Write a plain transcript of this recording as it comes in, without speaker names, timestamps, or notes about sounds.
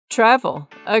Travel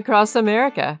across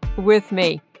America with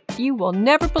me. You will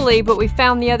never believe what we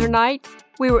found the other night.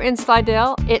 We were in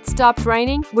Slidell, it stopped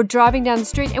raining, we're driving down the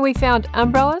street and we found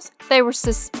umbrellas. They were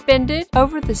suspended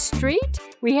over the street.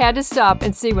 We had to stop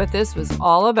and see what this was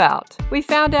all about. We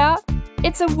found out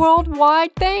it's a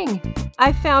worldwide thing.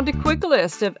 I found a quick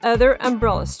list of other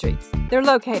umbrella streets. They're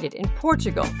located in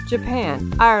Portugal,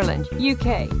 Japan, Ireland,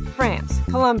 UK, France,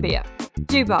 Colombia,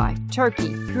 Dubai,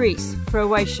 Turkey, Greece,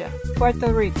 Croatia,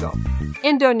 Puerto Rico,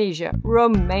 Indonesia,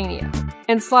 Romania.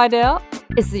 And Slidell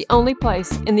is the only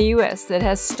place in the U.S. that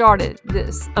has started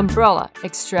this umbrella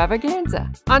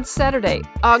extravaganza. On Saturday,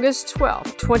 August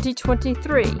 12,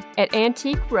 2023, at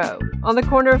Antique Row, on the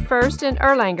corner of First and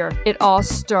Erlanger, it all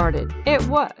started. It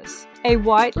was a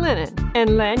white linen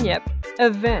and lanyard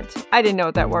event. I didn't know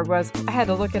what that word was. I had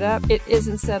to look it up. It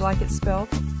isn't said like it's spelled,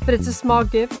 but it's a small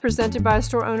gift presented by a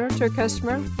store owner to a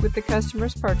customer with the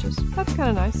customer's purchase. That's kind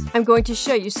of nice. I'm going to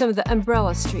show you some of the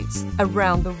umbrella streets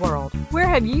around the world. Where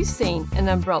have you seen an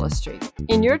umbrella street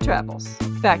in your travels?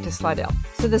 Back to Slidell.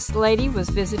 So this lady was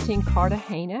visiting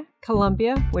Cartagena,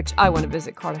 Colombia, which I want to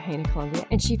visit Cartagena, Colombia,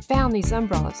 and she found these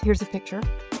umbrellas. Here's a picture.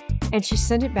 And she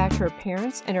sent it back to her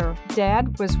parents, and her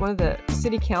dad was one of the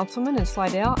city councilmen in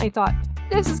Slidell. I thought,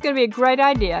 this is going to be a great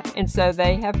idea. And so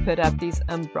they have put up these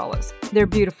umbrellas. They're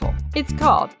beautiful. It's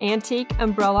called Antique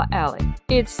Umbrella Alley.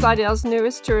 It's Slidell's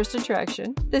newest tourist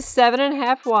attraction. The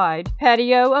 7.5 wide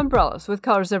patio umbrellas with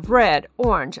colors of red,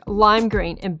 orange, lime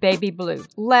green, and baby blue,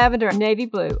 lavender, and navy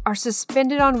blue are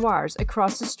suspended on wires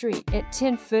across the street at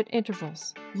 10-foot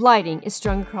intervals. Lighting is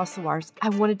strung across the wires. I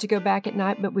wanted to go back at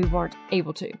night, but we weren't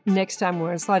able to. Next time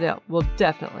we're in Slidell, we'll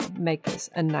definitely make this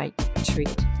a night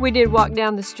treat. We did walk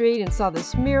down the street and saw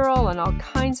this mural and all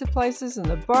kinds of places in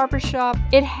the barber shop.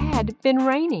 It had been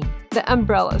raining. The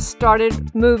umbrellas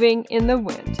started moving in the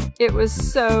wind. It was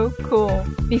so cool.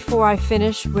 Before I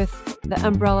finish with the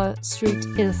umbrella street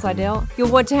in Slidell,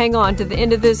 you'll want to hang on to the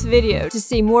end of this video to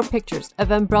see more pictures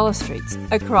of umbrella streets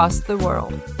across the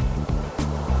world.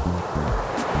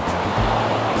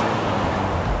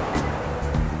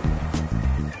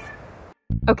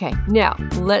 Okay, now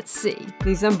let's see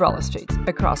these umbrella streets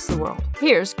across the world.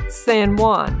 Here's San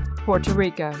Juan, Puerto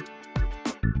Rico,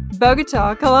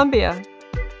 Bogota, Colombia,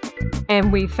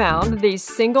 and we found these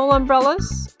single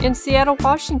umbrellas in Seattle,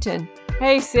 Washington.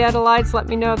 Hey, Seattleites, let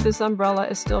me know if this umbrella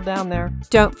is still down there.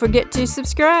 Don't forget to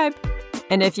subscribe.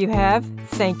 And if you have,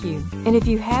 thank you. And if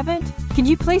you haven't, can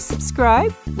you please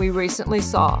subscribe? We recently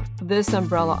saw this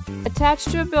umbrella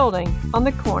attached to a building on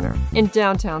the corner in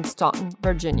downtown Staunton,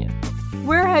 Virginia.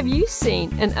 Where have you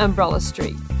seen an umbrella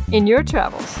street in your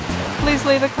travels? Please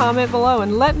leave a comment below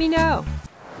and let me know.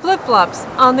 Flip-flops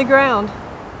on the ground.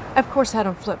 Of course I had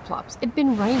on flip-flops. It'd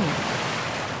been raining.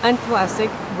 Unclassic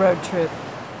road trip.